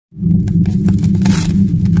He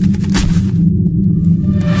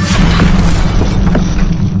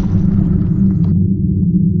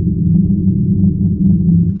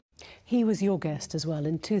was your guest as well.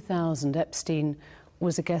 In 2000, Epstein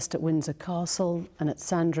was a guest at Windsor Castle and at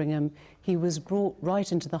Sandringham. He was brought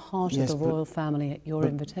right into the heart of the royal family at your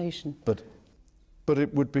invitation. But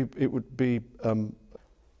it would be,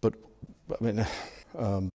 but I mean...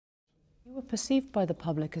 You were perceived by the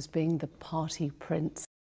public as being the party prince.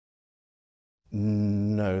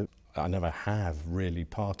 No, I never have really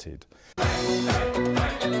partied.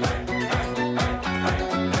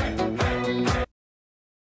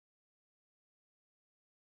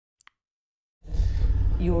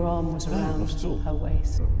 Your arm was around her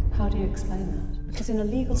waist. How do you explain that? Because in a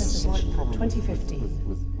legal deposition,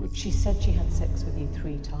 2015, she said she had sex with you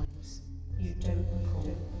 3 times. You don't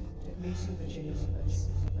recall meeting Virginia.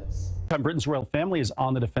 Britain's royal family is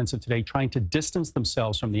on the defensive today, trying to distance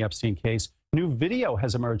themselves from the Epstein case. New video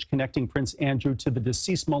has emerged connecting Prince Andrew to the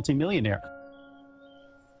deceased multimillionaire.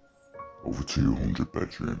 Over 200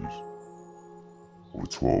 bedrooms, over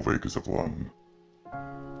 12 acres of land.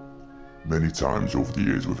 Many times over the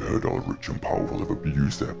years we've heard how rich and powerful have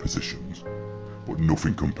abused their positions, but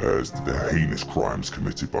nothing compares to the heinous crimes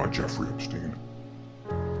committed by Jeffrey Epstein.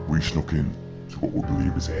 We snuck in to what we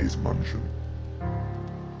believe is his mansion.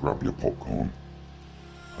 Grab your popcorn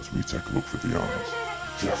as we take a look for the eyes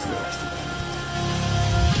of Jeffrey Epstein.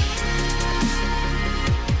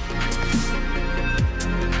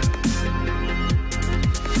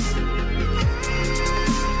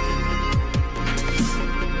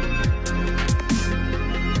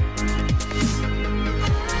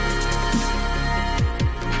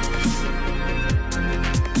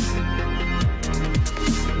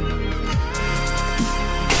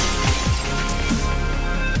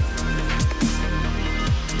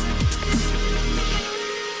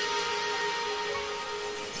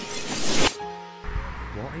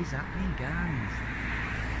 What is happening, guys?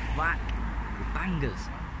 Back with bangers.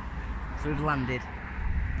 So we've landed.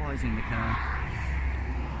 Boys in the car.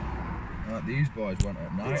 Right, these boys went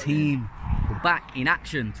at night. The team. We're back in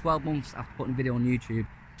action. 12 months after putting a video on YouTube,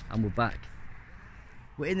 and we're back.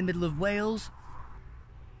 We're in the middle of Wales.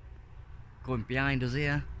 Going behind us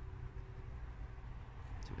here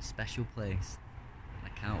to a special place. I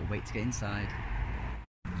can't wait to get inside.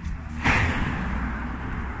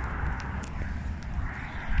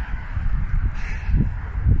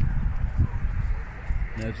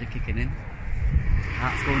 Nerves are kicking in.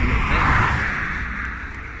 Heart's going a little bit.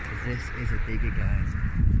 Because this is a digger, guys.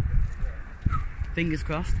 Fingers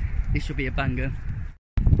crossed, this should be a banger.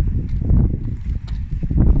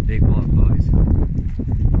 Big walk, boys.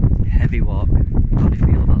 Heavy walk. How do you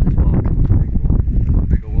feel about this walk?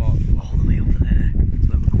 Bigger walk. All the way over there. That's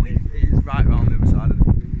where we're going. It is right round the other side of the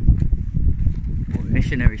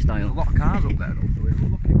missionary style. There's a lot of cars up there though, so we're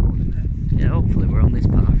looking good, isn't it? Yeah, hopefully we're on this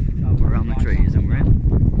path. We're around the trees and we're in.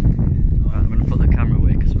 Right, I'm going to put the camera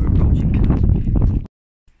away because we're approaching cars.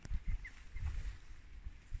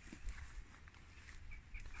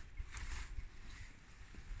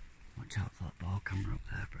 Watch out for that ball camera up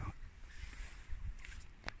there, bro.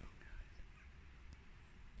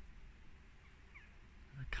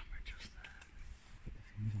 The camera just there. Look at the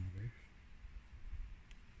things on the roof.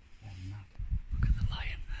 Yeah, mad. Look at the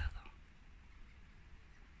lion there, though.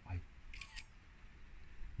 Why?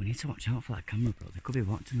 We need to watch out for that camera, bro. They could be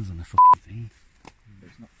watching us on the fucking thing.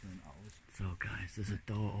 It's not going at us. So, guys, there's a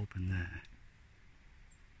door open there.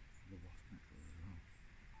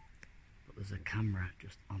 But there's a camera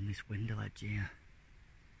just on this window ledge here.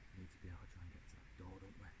 We need to be able to try and get to that door,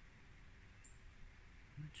 don't we?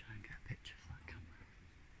 I'm going to try and get a picture of that camera.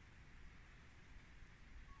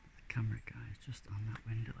 The camera, guys, just on that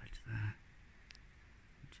window ledge there.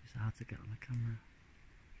 Which is hard to get on the camera.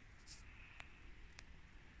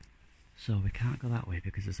 So we can't go that way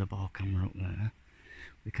because there's a ball camera up there.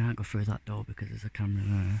 We can't go through that door because there's a camera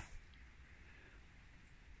there.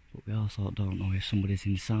 But we also don't know if somebody's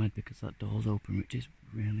inside because that door's open, which is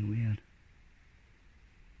really weird.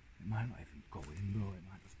 It might not even go in, bro. It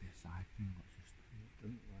might just be a side thing. Let's just... It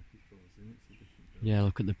doesn't like it goes in, it's a different building. Yeah,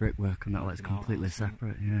 look at the brickwork and that, like, it's completely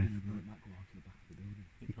separate, yeah. It might go on to the back of the building.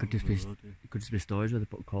 It could just be storage where they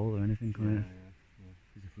put coal or anything, couldn't it?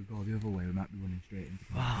 Because if we go the other way, we might be running straight into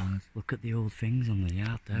the Wow, look at the old things on the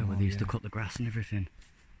yard there where they used to cut the grass and everything.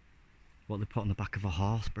 What they put on the back of a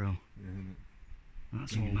horse, bro. Yeah,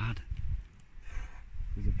 That's mad.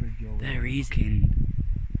 There's a bridge over there. He's in,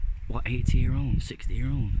 what, 80-year-old,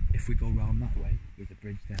 60-year-old? If we go round that way, there's a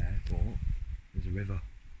bridge there, but there's a river.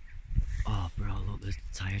 Oh, bro, look, there's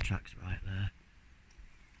tyre tracks right there.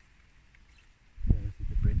 Yeah, this is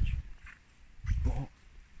the bridge.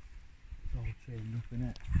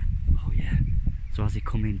 innit? Oh yeah. So has he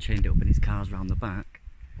come in, chained it up, and his car's round the back?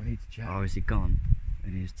 We need to check. Or is he gone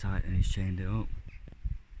and he's tight and he's chained it up?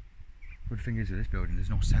 Good thing is with this building, there's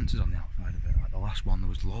no sensors on the outside of it. Like the last one, there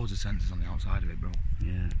was loads of sensors on the outside of it, bro.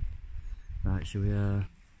 Yeah. Right, should we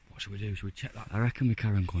What should we do? Should we check that? I reckon we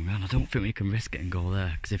carry on going round. I don't think we can risk it and go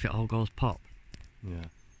there, because if it all goes pop, Yeah.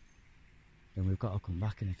 then we've got to come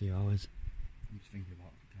back in a few hours. I'm just thinking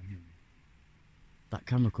about the camera. That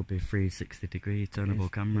camera could be a 360-degree turnable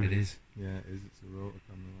camera. It is. Yeah, it is. It's a rotor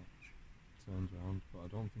camera that turns around, but I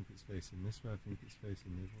don't think it's facing this way. I think it's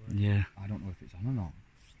facing the other way. Yeah. I don't know if it's on or not.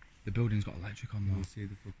 The building's got electric on Can though. you see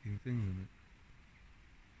the fucking thing in it?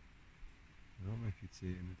 I don't know if you'd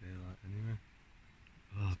see it in the daylight anyway.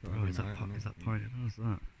 Oh, It's gotta bro, be is that, night, innit? is that pointing at us,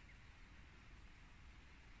 that?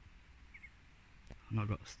 I've not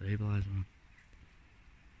got a stabiliser on.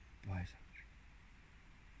 Why is it?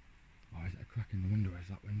 Why is it a crack in the window? Is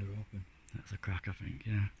that window open? That's a crack, I think,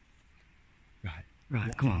 yeah. Right.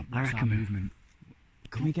 Right, come on, I reckon movement.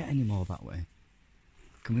 Can we get any more that way?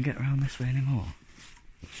 Can we get around this way anymore?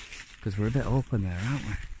 Because we're a bit open there, aren't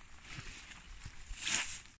we?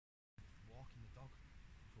 Walking the dog,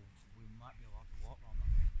 so we might be allowed to walk around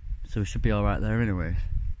that way. So we should be alright there anyway.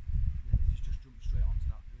 Yeah, let's just jump straight onto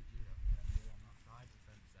that bridge here, and we're on that side of the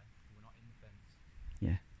fence there. We're not in the fence.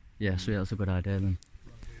 Yeah, so yeah, that's a good idea then.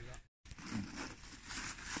 You want to do that?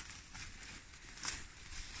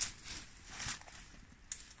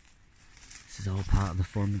 This is all part of the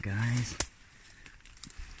fun, guys.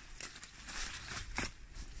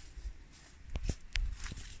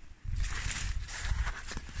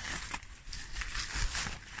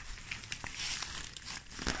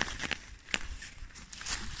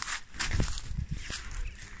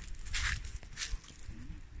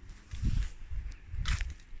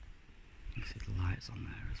 On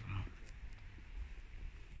there as well.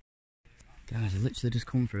 Guys, I literally just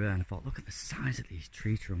come through here and I thought, look at the size of these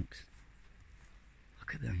tree trunks.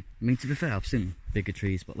 Look at them. I mean, to be fair, I've seen bigger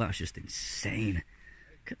trees, but that's just insane.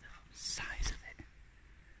 Look at the size of it.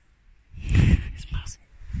 It's massive.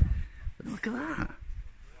 But look at that.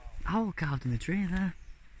 Owl carved in the tree there.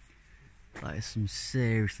 That is some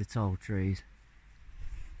seriously tall trees.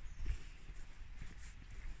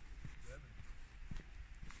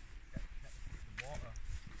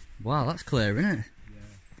 Wow, that's clear, isn't it? Yeah,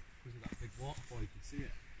 because of that big waterfall, you can see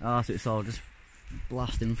it. Oh, so it's all just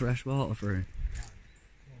blasting fresh water through.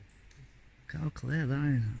 Look how clear that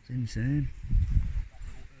is, that's insane.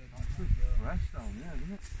 Fresh down there,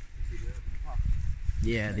 isn't it?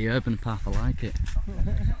 Yeah, the urban path, I like it. That's where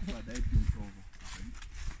they jumped over, I think,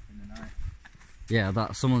 in the night. Yeah,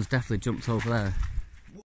 that someone's definitely jumped over there.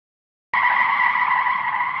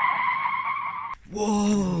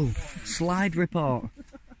 Whoa! Slide report.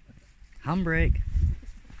 Handbrake.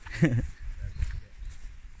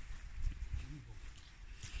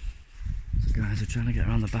 So guys, we're trying to get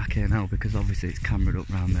around the back here now because obviously it's cambered up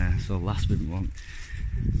round there. So last we want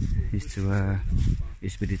is to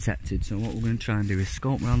be detected. So what we're going to try and do is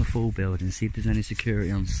scope around the full building, see if there's any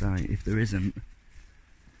security on site. If there isn't,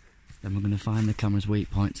 then we're going to find the camera's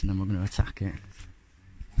weak points and then we're going to attack it.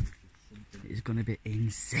 It's going to be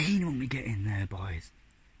insane when we get in there, boys.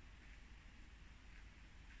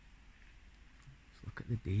 Look at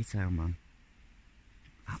the detail, man.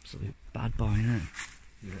 Absolute bad boy, innit?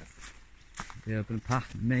 Yeah. The urban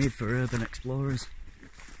path made for urban explorers.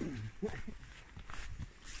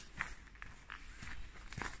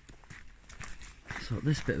 So at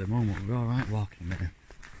this bit at the moment we're alright walking there.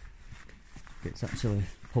 It's actually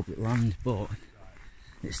public land, but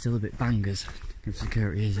it's still a bit bangers if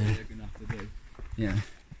security is What here. we're going to have to do, Yeah.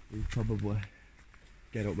 we'll probably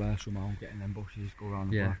get up there somehow, get in them bushes, go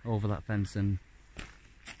around the Yeah, back. over that fence and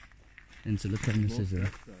into the premises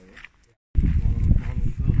there.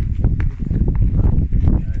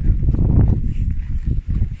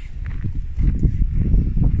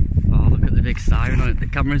 Oh, look at the big siren on it. The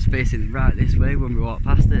camera's facing right this way when we walk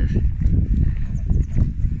past it.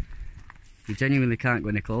 You genuinely can't go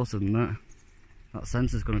any closer than that. That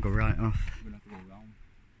sensor's going to go right off. We're going to have to go around.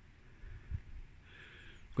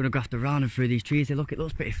 Going to go after round and through these trees. Hey, look, it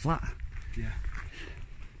looks pretty flat. Yeah.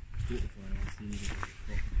 It's beautiful, I want to see it.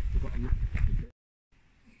 We've got to look.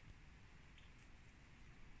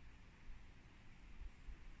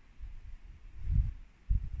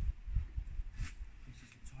 This is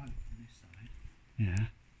the toilet from this side. Yeah.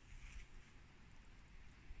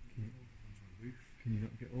 Can you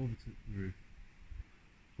not get over to the roof?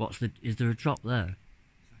 What's the? Is there a drop there?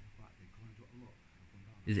 It's like quite big. Come on, do you want to look?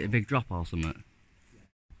 Is it a big drop or something?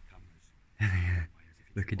 Cameras.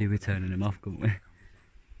 We could do with turning them off, couldn't we?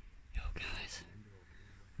 Yo guys,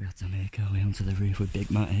 we had to make Make our way onto the roof with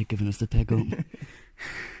Big Matt here giving us the peg up.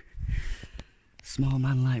 Small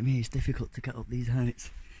man like me, it's difficult to get up these heights.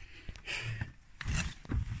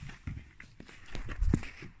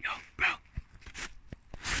 Yo, bro.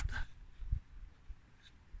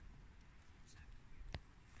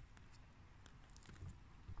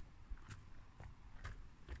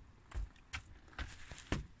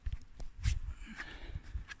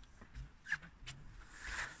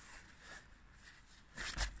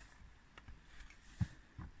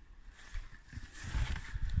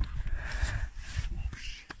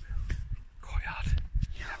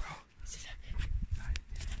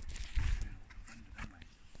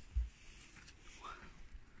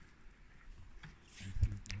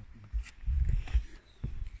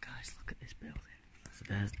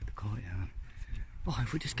 There's the courtyard. Oh,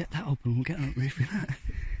 if we just get that open, we'll get on the roof with that.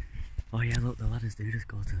 Oh yeah, look, the ladders do just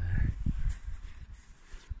go to there.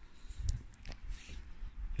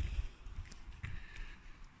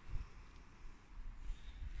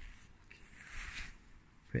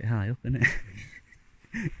 Pretty high up, isn't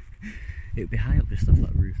it? It'd be high up just off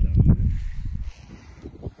that roof down there.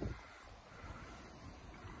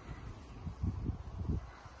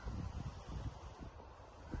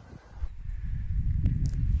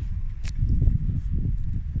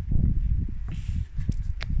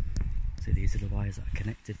 These are the wires that are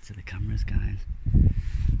connected to the cameras, guys. We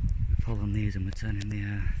pull on these and we're turning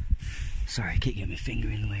the sorry, I keep getting my finger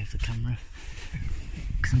in the way of the camera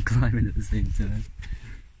because I'm climbing at the same time.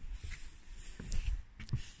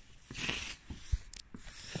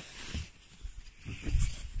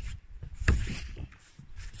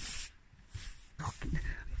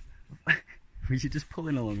 Were you just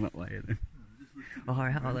pulling along that wire then? Oh,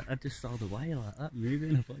 I just saw the wire like that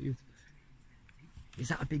moving. I thought you... Is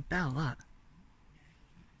that a big bell, that?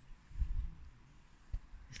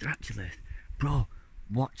 Is there actually? Bro,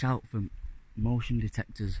 watch out for motion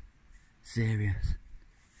detectors. Serious.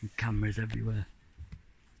 And cameras everywhere.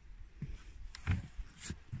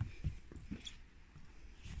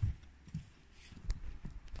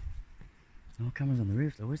 No cameras on the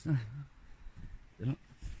roof though, is there? They're not...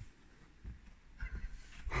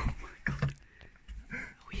 Oh my god.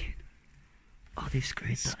 Oh, they've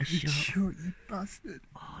screwed that shut. Shut, you bastard.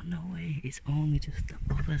 Oh, no way. It's only just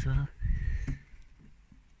above as well.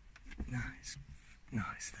 Nice.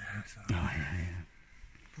 Nice there. So. Oh, yeah.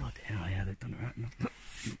 Bloody hell, yeah, they've done it right now.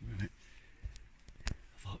 Right. I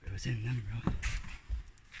thought it was in them, bro.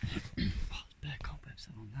 Oh, there's bare cobwebs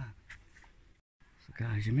on that. So,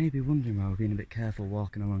 guys, you may be wondering why we're being a bit careful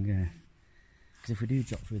walking along here. Because if we do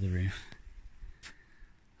drop through the roof,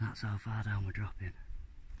 that's how far down we're dropping.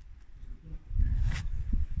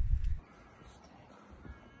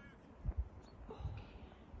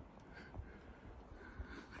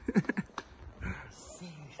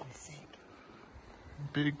 Seriously sick.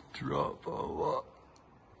 Big drop or what?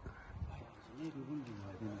 You may be wondering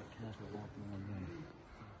why I've been a bit careful walking along there.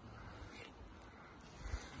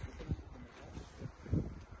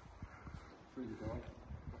 Through the door.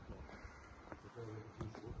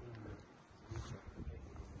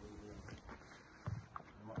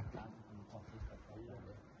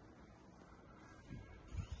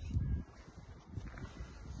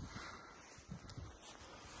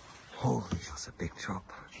 Holy, that's a big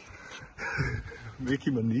drop.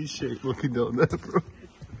 Making my knees shake looking down there, bro.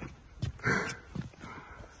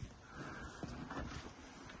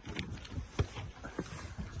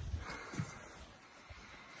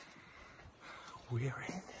 We're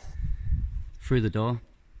in. Through the door.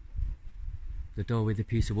 The door with the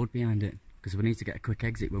piece of wood behind it. Because we need to get a quick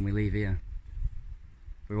exit when we leave here.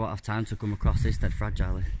 We won't have time to come across this dead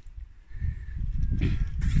fragile.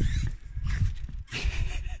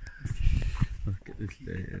 Look at the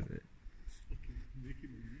state of it.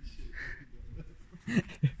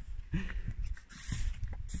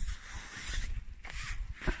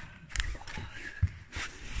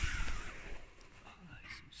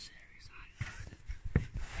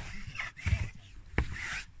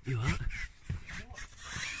 You what?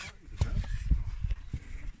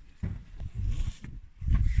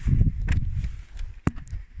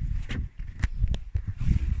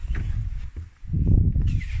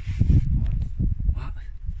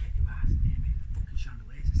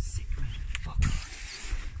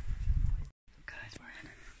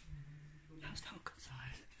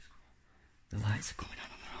 The lights are coming on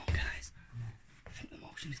their own, guys. I think the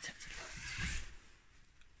motion detector lights.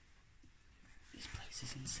 This place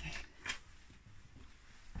is insane.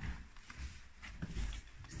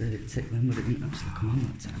 It's there it tick then, but it didn't actually come on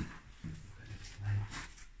that time.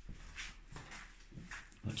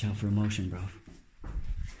 Watch out for emotion, bro.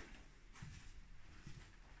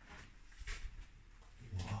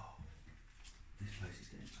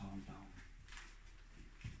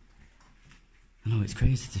 know, it's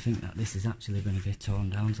crazy to think that this is actually going to be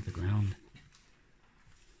torn down to the ground.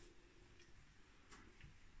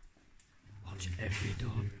 Watch every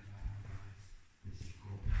door.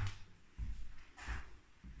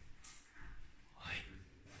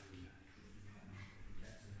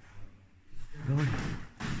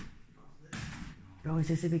 Bro, is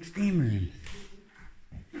this a big steam room?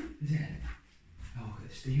 Is it? Oh, look at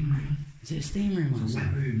the steam room. Is it a steam room? It's a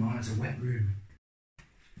wet room, man. It's a wet room.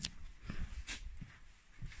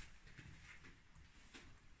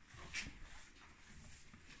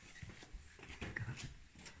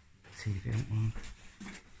 TV, well.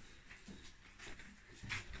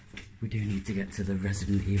 We do need to get to the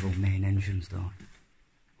Resident Evil main entrance though.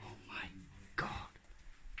 Oh my god.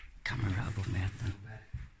 Camera right above my head then.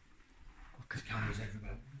 Look at the cameras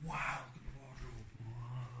everywhere. Wow, look at the wardrobe.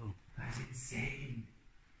 Whoa. That is insane.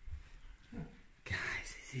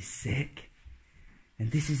 Guys, this is sick. And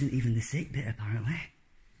this isn't even the sick bit apparently.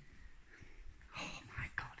 Oh my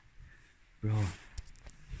god. Bro.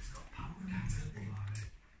 It's got power down.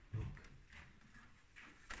 Look.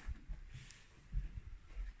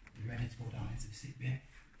 You ready to go down into the sick bit?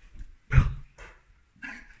 Bro.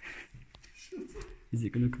 Is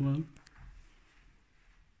it gonna come on?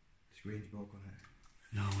 The screen's broke on it.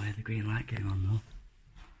 No way, the green light came on though.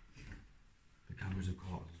 The cameras have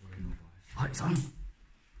caught us as well, no boys. Oh, it's on.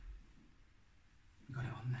 You got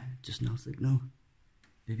it on then? Just no signal.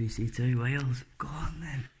 BBC Two Wales. Go on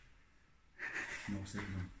then. No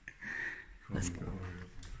signal. Let's go.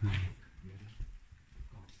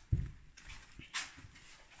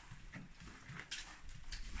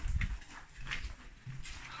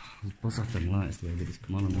 Let's buzz off them lights the way they just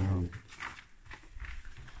come on their own.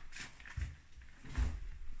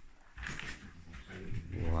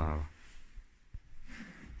 Wow.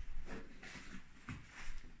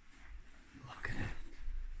 Look at it.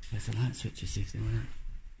 There's a light switch, see if they work.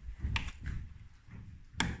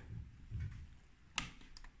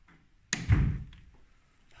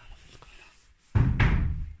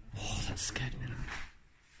 Oh, that scared me.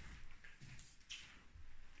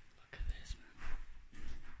 Look at this, man.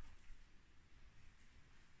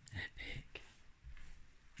 Epic.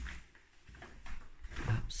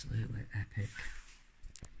 Absolutely epic.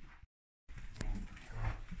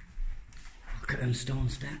 Look at them stone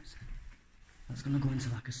steps. That's gonna go into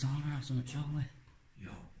like a sauna or something, surely.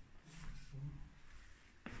 Yo.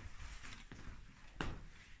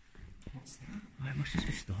 What's that? Oh, it must just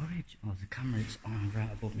be storage. Oh, the camera's on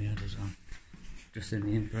right above my head as well. Just in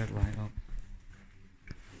the infrared light up.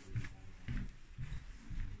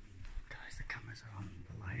 Guys, the cameras are on,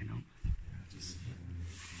 they're lighting up.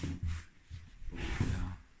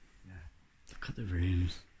 Yeah. Look at the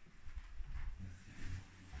rooms.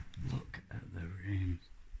 Look at the rooms.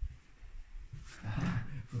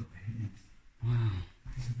 Wow.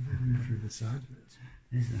 There's a bedroom through the side of it.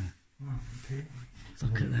 Is there? Wow, paint.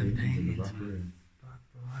 Look at them paintings. Back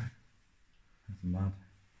below. That's mad.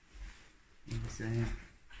 Insane.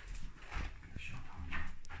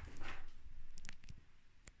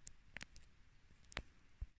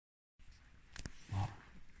 What?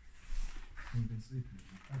 You've been sleeping.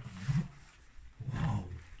 Whoa.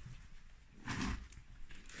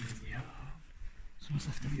 Someone's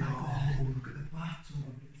left them Yo, back there. look at the bathtub.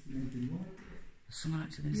 Has someone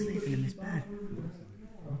actually been sleeping in this bed?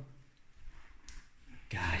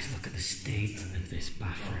 Guys, look at the state of this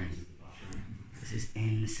bathroom. This is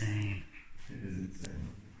insane. It is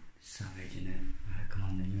insane. Savage, innit? Alright, come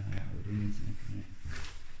on then, you're alright, we're doing something, innit?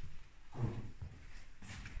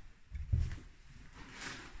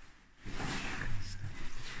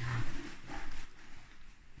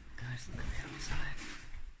 Guys, look at the outside.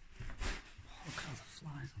 Oh, look at all the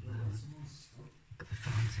flies on there. Look at the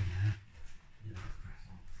fans in there.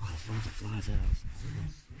 Oh, there's loads of flies out.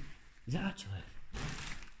 Is it actually?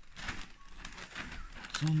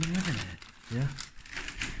 Someone been living here? Yeah.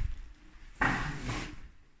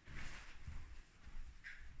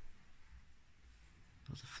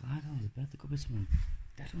 Lots of flies under the bed. There could be someone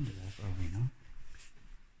dead under there for all we know.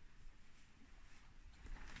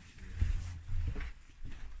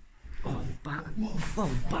 Oh, the bat. Whoa,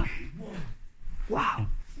 the bat. Wow.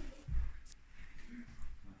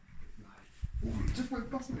 Just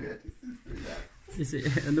went past my head. Is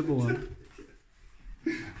it another one?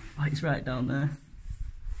 Oh, it's right down there.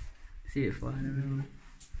 See it flying around.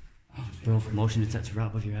 Oh, bro, motion detector right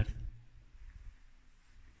above your head.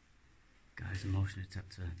 Guys, a motion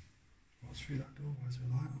detector. What's through that door? Where's the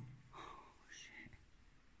light on? Oh, shit.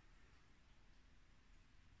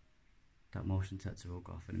 That motion detector will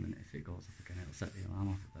go off in a minute. If it goes off again, it'll set the alarm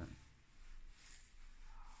off a bit.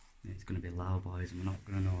 It's going to be loud, boys, and we're not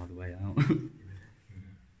going to know our way out.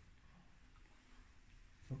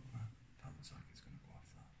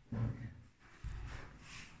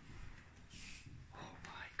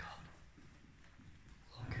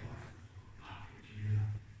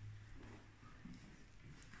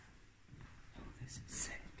 This is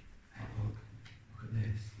sick. Hey, look at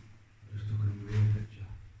this. I just took a real picture.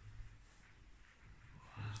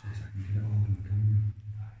 Watch this, I can get it all in the camera.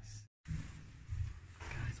 Nice.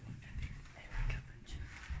 Guys, what epic adventure.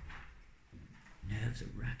 Nerves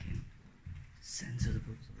are racking. Centres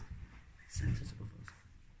above us. Centres above us.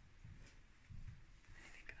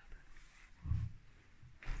 Anything can happen.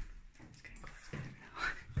 It's getting quite scary now.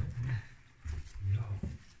 Yo.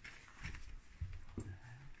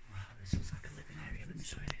 Wow, this looks like a living area. Let me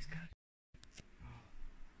show you this, guys.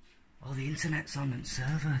 Oh, the internet's on and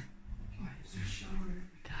server. Why is this showering?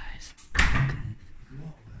 Guys.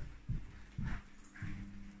 What the?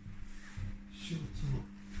 Shut up.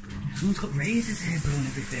 Someone's got razors here, bro, and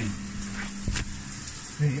everything.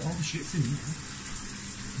 Hey, all the shit's in here.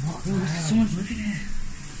 What Bro, the hell? someone's living here.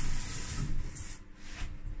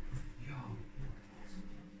 Yo.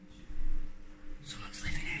 Someone's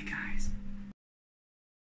living here, guys.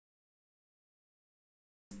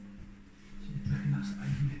 Do you reckon that's how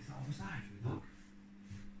you can get to the other side? Look.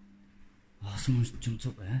 Oh, someone's jumped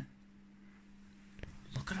up there.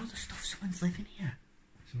 Look at all the stuff. Someone's living here.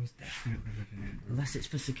 Someone's definitely living here. Unless it's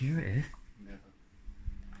for security. Never.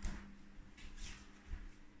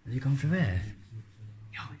 Have you gone through here?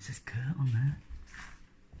 Yo, it says Kurt on there.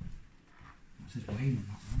 What's his Wayne on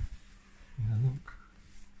that one? Yeah, look.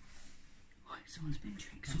 Oh, someone's been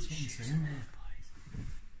drinking some That's what I'm shoes saying. there, boys.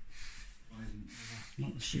 Why isn't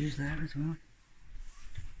Not the shoes there as well.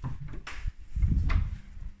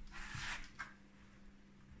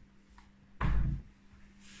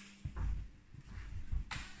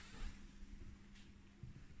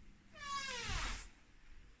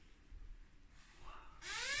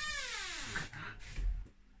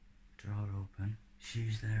 Drawer open.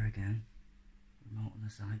 Shoes there again. Remote on the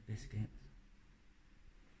side. Biscuits.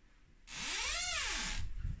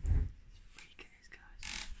 It's freaky, this, guys.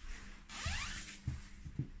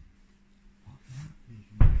 You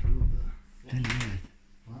can get through up there. In here.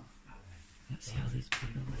 What? Let's see how these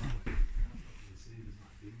people live.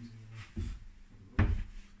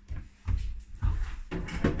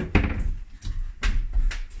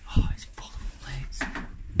 Oh, it's full of plates.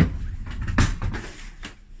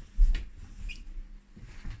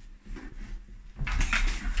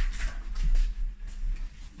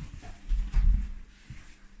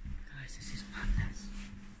 Guys, this is madness.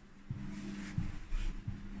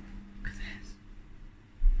 Look at this.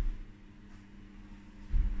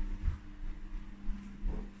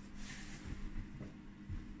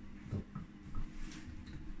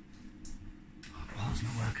 Oh, it's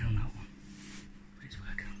not working on that one, but it's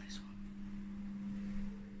working on this one.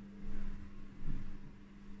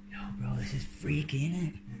 Yo, bro, this is freaky,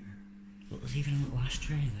 innit? Look, there's even a little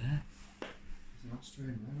ashtray there. There's an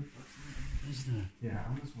Australian there with that. Is there? Yeah,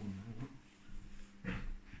 and there's one there. Look.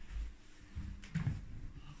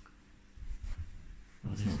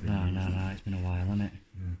 Oh, this, no, it's been a while, hasn't it?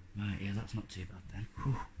 Yeah. Right, yeah, that's not too bad then.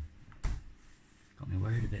 Whew. Got me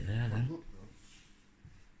worried a bit there then. Look though,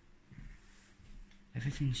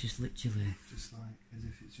 Everything's just literally... just like as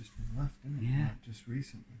if it's just been left, isn't it? Yeah. Like just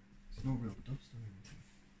recently. There's no real dust or anything.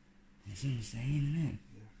 It's insane, isn't it?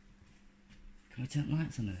 Yeah. Can we turn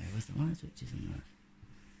lights on there? Where's the light switches on that?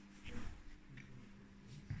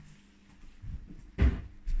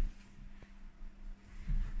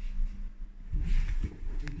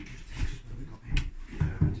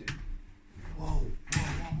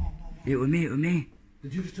 It was me.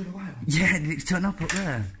 Did you just turn the light on? Yeah, it's turned up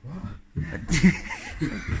there. What?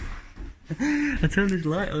 I turned this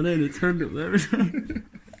light on and it turned up there as well.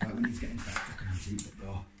 Right, we need to get into that fucking antique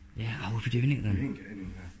door. Yeah, I will be doing it We then. ain't getting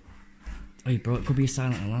in there. Oh, bro, it could be a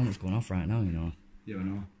silent alarm that's going off right now, you know. Yeah, I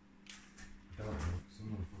know. Some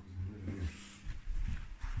motherfuckers are living here.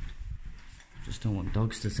 Just don't want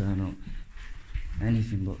dogs to turn up.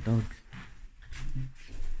 Anything but dogs.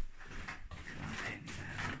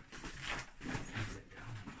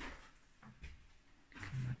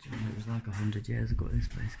 Imagine it was like 100 years ago this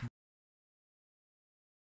place.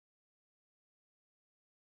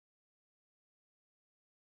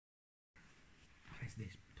 What is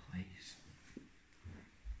this place?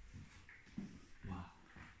 Wow.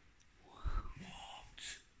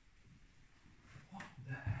 What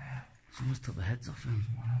the hell? Someone's took the heads off him.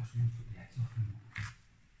 Someone else wants to put the heads off him.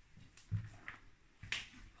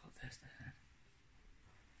 Oh, there's the head.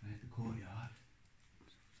 There's the courtyard.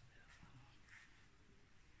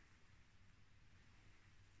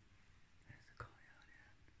 There's the courtyard,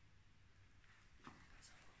 yeah.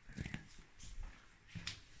 Let's have a look where he is.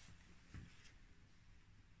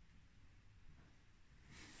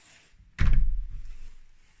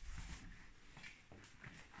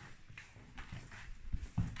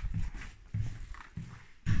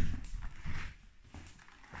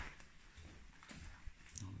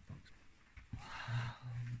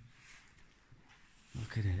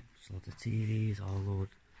 Look at it. There's loads of TVs, all load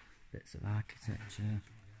bits of architecture,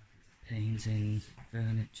 paintings,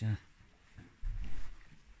 furniture.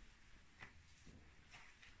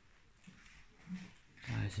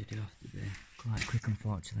 Guys, we do have to be quite quick,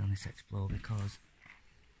 unfortunately, on this explore because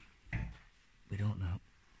we don't know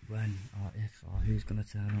when or if or who's going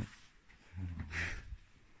to turn up.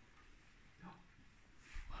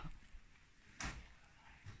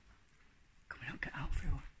 Can we not get out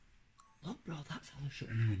through? Look, bro, that's how they're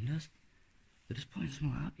shutting the windows. They're just pointing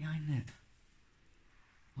something out behind it.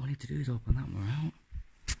 All I need to do is open that and we're out.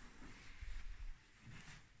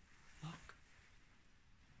 Look.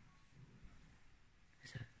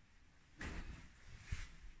 Is it?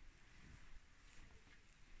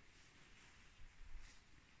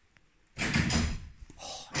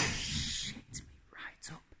 Oh, it shits me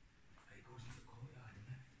right up. It goes into the courtyard,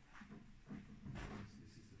 isn't it? This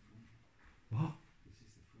is the front. What? This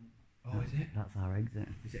is the front. Oh, is it? That's our exit.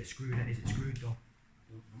 Is it screwed? Is it screwed though? I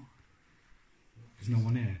don't know. There's no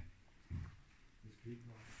one here. There's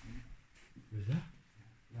people out there. Is there?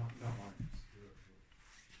 No,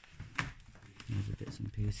 There's the bits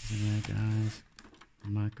and pieces in there, guys. A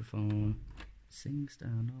microphone.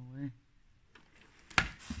 SingStar, no way.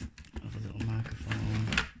 Have a little microphone.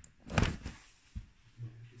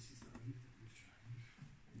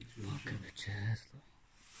 Look at the chairs, look.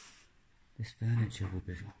 This furniture will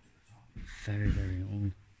be very, very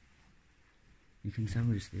old. You can tell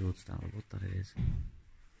just the old style of wood that it is.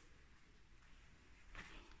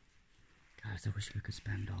 Guys, I wish we could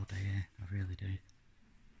spend all day here. I really do.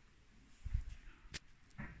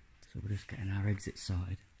 So we're just getting our exit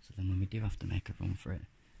sorted. So then when we do have to make a run for it,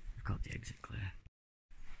 we've got the exit clear.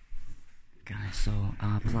 Guys, so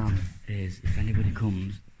our plan is if anybody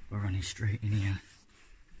comes, we're running straight in here.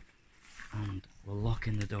 And we're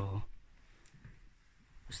locking the door.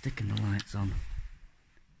 We're sticking the lights on.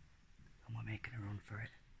 And we're making a run for it.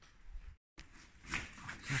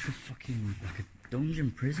 It's like a fucking, like a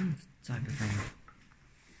dungeon prison type of thing.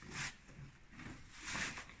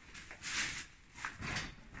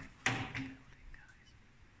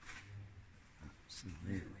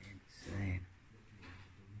 Absolutely insane.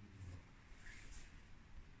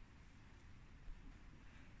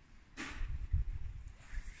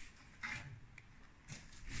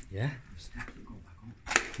 Yeah?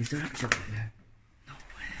 Is there actually? Yeah. No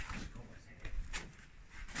way.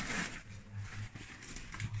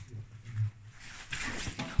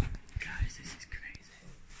 Guys, this is crazy.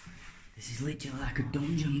 This is literally like a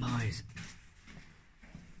dungeon, boys.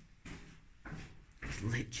 It's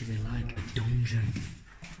literally like a dungeon.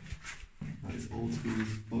 That is old school.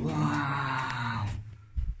 Wow.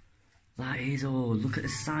 That is old. Look at the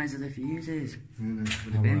size of the fuses. Yeah,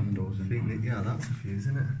 that's a fuse,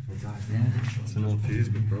 isn't it? Yeah. It's an old fuse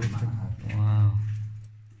but broken. Wow.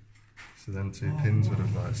 So then two pins would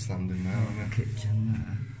have like slammed in there, wouldn't it? Kitchen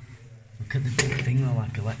there. Look at the big thing though,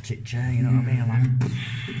 like electric chair, you know what I mean?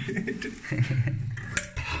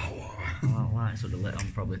 Like power. Well, that lights would have lit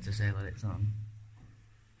on probably to say that it's on.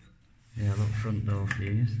 Yeah, look, front door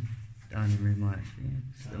fuse. Dining room light fuse.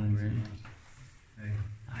 Still room.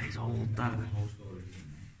 That is old, that.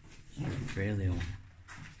 It's really old.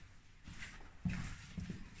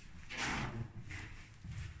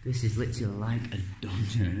 This is literally like a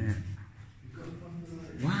dungeon, isn't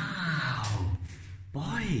it? Wow!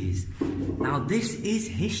 Boys! Now this is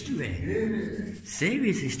history.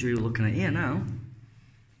 Serious history we're looking at here now.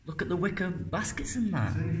 Look at the wicker baskets and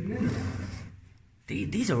that.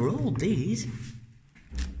 These are old, these.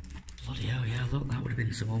 Bloody hell, yeah, look, that would have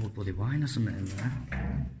been some old bloody wine or something in there.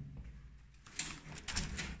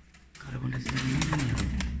 God, I wonder if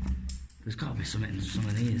there's got to be something in some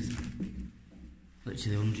of these.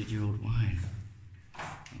 Literally 100-year-old wine.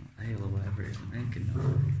 Or ale or whatever it is they're making now.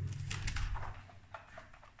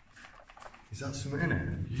 Is that something in it?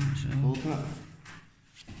 I'm not sure. Hold that.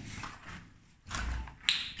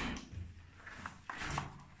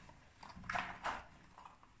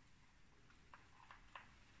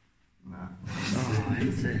 Oh,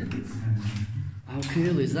 is it? How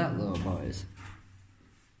cool is that though, boys?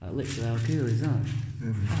 Like, literally, how cool is that?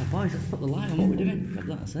 Oh, boys, let's put the light on what we're doing. Grab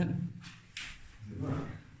that a sec.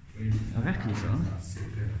 I reckon so.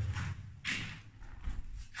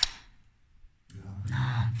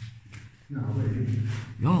 Nah.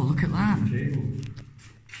 Yo, look at that.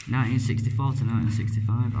 1964 to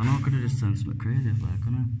 1965. I know I could have just turned something crazy up there,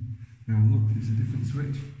 couldn't I? Now look, there's a different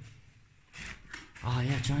switch. Oh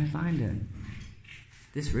yeah, try and find it.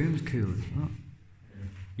 This room's cool as well.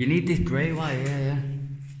 You need this grey wire, yeah.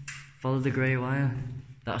 Follow the grey wire.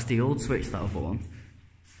 That's the old switch that I've put on.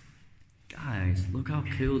 Guys, look how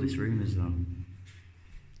cool this room is though.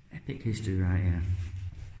 Epic history right here.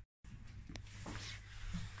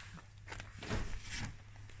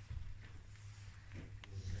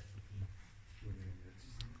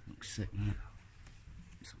 Looks sick, man.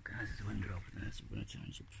 So guys, there's a window open there, so we're going to try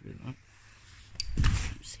and jump through that.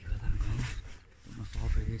 Let's see where that goes. Don't want to fall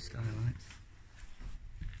through these skylights.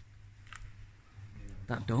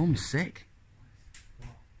 That dome's sick.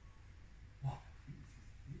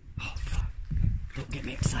 Oh fuck. Don't get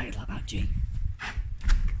me excited like that, G.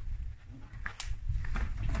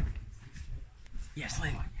 Yes,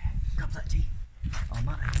 Liam. Grab that, G. Oh,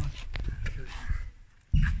 Matt, come on.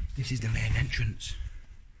 This is the main entrance.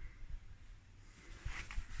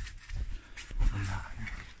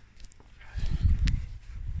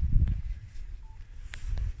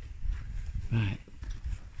 Right.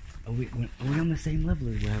 Are we on the same level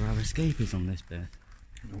as where our escape is on this bit?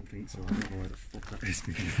 I don't think so. I don't know where the fuck that is.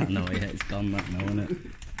 I know, yeah, it's gone that now, isn't it?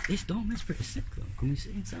 This dome is pretty sick though. Can we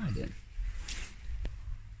sit inside it?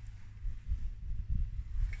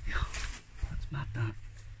 Yo, that's mad, that.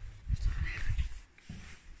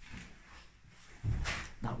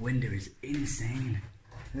 That window is insane.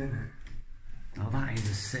 Oh, that is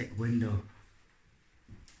a sick window.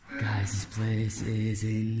 Guys, this place is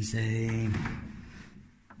insane.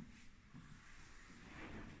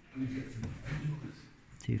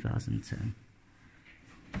 2010.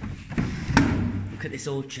 Look at this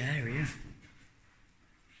old chair here.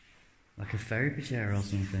 Like a therapy chair or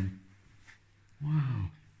something. Wow.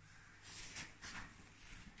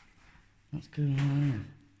 That's cool, isn't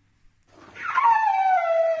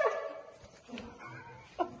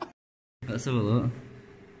it? Let's have a look.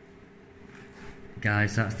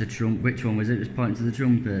 Guys, that's the trump. Which one was it? Just pointing to the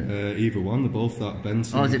trumpet? Either one, they're both that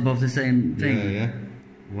Benson. Oh, is it both the same thing? Yeah, yeah.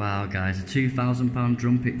 Wow, guys, a £2,000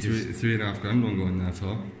 trumpet just... £3,500 one going there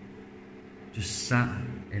for. Just sat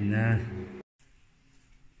in there.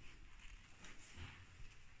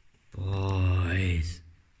 Boys.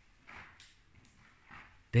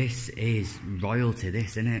 This is royalty,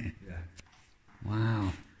 this, isn't it? Yeah.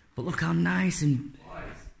 Wow. But look how nice and...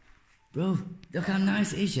 Bro, look how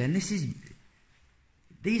nice it is, yeah? And this is...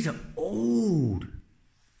 These are old.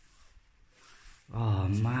 Oh,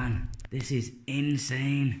 man. This is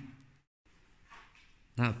insane.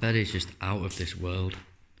 That bed is just out of this world.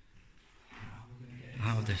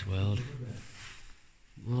 Out of this world.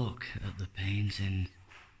 Look at the painting.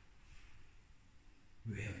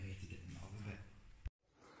 Really need to get them out of it.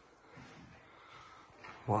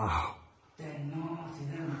 Wow. They're naughty,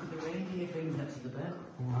 now. Look at the reindeer things next to the bed.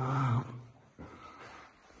 Wow.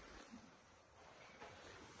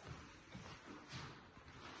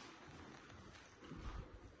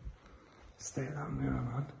 Stay at that mirror,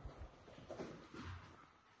 man.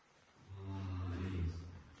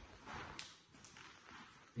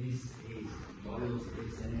 This is royalty,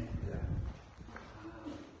 isn't it?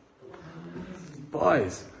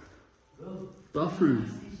 Boys. Bathroom.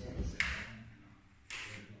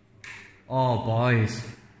 Oh, boys.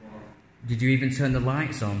 Did you even turn the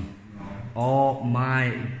lights on? Oh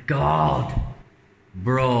my god.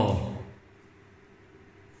 Bro.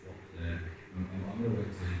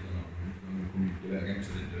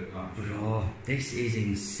 Bro, this is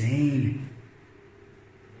insane.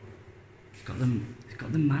 It's got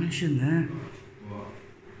the mansion there.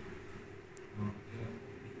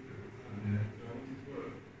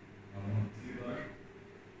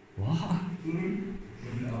 What?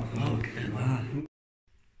 Look at that.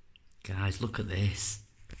 Guys, look at this.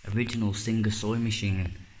 Original Singer sewing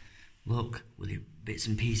machine. Look, with your bits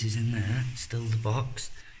and pieces in there. Still the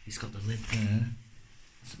box. It's got the lid there.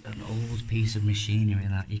 It's an old piece of machinery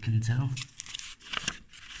that you can tell.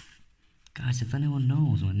 Guys, if anyone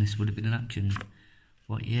knows when this would have been in action,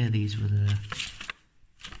 what year these were the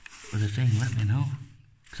thing, let me know.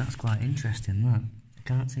 Because that's quite interesting, that. I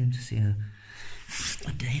can't seem to see a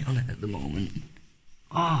date on it at the moment.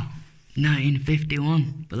 Oh,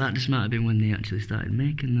 1951. But that just might have been when they actually started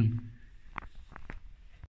making them.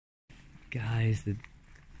 Guys,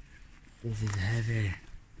 this is heavy.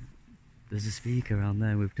 There's a speaker around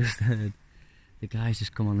there, we've just heard the guys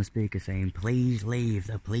just come on the speaker saying, "Please leave,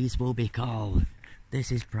 the police will be called.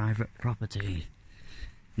 This is private property."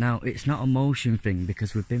 Now, it's not a motion thing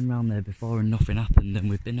because we've been round there before and nothing happened, and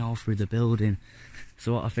we've been all through the building.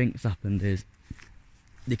 So what I think's happened is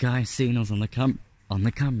the guy's seen us on the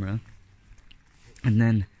camera, and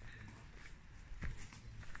then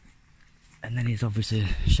he's obviously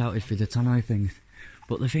shouted through the tannoy things.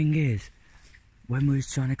 But the thing is, when we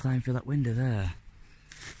was trying to climb through that window there,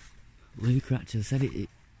 Luke actually said it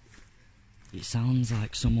sounds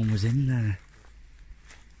like someone was in there.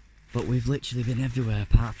 But we've literally been everywhere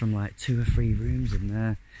apart from like 2 or 3 rooms in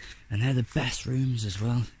there. And they're the best rooms as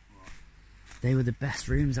well. They were the best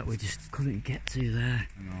rooms that we just couldn't get to there.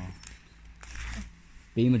 I know.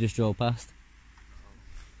 Beamer just drove past.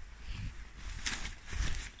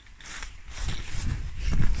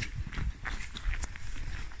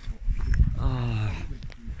 Oh,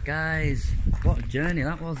 guys, what a journey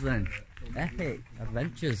that was then. Epic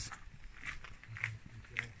adventures.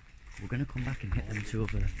 We're going to come back and hit them 3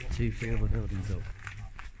 other buildings though.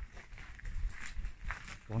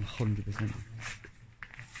 100%.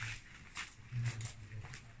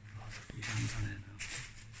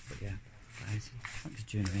 But yeah, guys, thanks for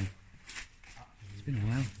tuning in. It's been a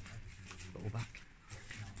while, but we're back.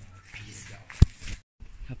 Peace.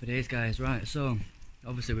 Happy days, guys. Right, so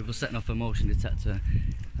obviously we were setting off a motion detector,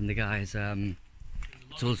 and the guys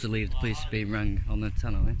told us to leave. The police being rang on the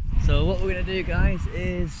tunnel. So what we're gonna do, guys,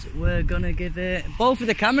 is we're gonna give it. Both of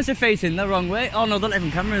the cameras are facing the wrong way. Oh no, they're not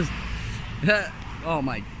even cameras. Oh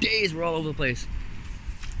my days, we're all over the place.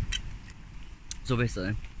 So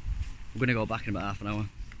basically, we're gonna go back in about half an hour.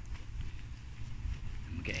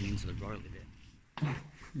 And we're getting into the royalty bit.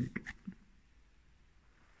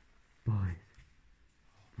 Boys.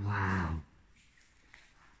 Wow.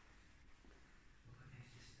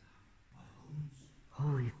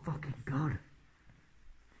 Holy fucking God.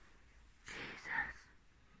 Jesus.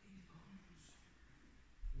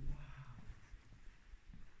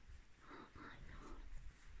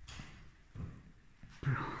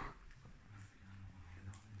 Bro.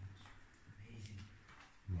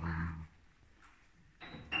 Wow.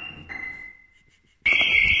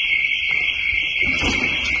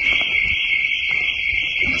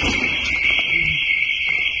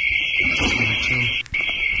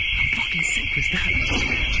 How fucking sick was that?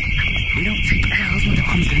 We don't take L's when the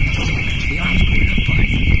arm's going up. The arm's going up,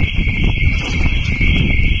 boys.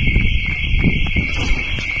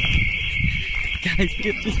 Guys, we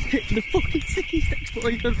have just hit the fucking sickest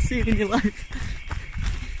exploit you've ever seen in your life.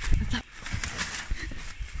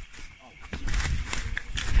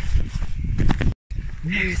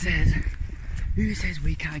 Who says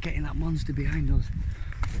we can't get in that monster behind us?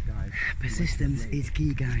 Persistence is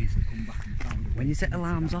key, guys. When you set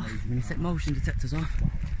alarms off, when you set motion detectors off,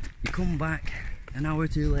 you come back an hour or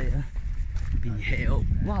 2 later and you hit it up.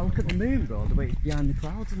 Wow, look at the moon, bro, the way it's behind the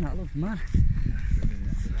clouds and that looks mad.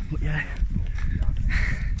 But yeah,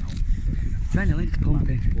 adrenaline's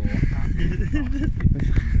pumping.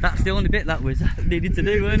 That's the only bit that was needed to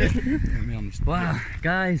do, wasn't it? Wow,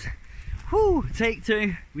 guys. Whoo, take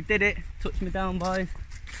 2. We did it. Touch me down, boys.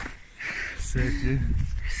 Sick, dude.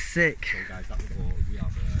 Sick. So guys, that's what we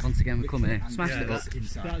have. Once again, we come here, smashed it up.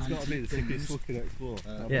 That's got to be the sickest fucking explore.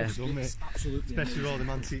 Yeah. Especially with all them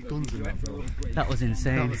antique guns and that, bro. That was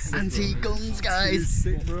insane. Antique guns, guys.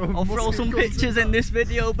 Sick, bro. I'll throw some pictures in this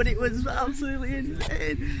video, but it was absolutely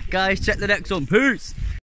insane. Guys, check the next one. Peace.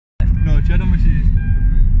 No, Jed, how much is it?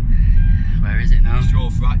 Where is it now? He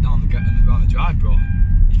drove right down the drive, bro.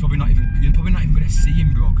 You're probably not even going to see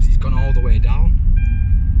him, bro, because he's gone all the way down.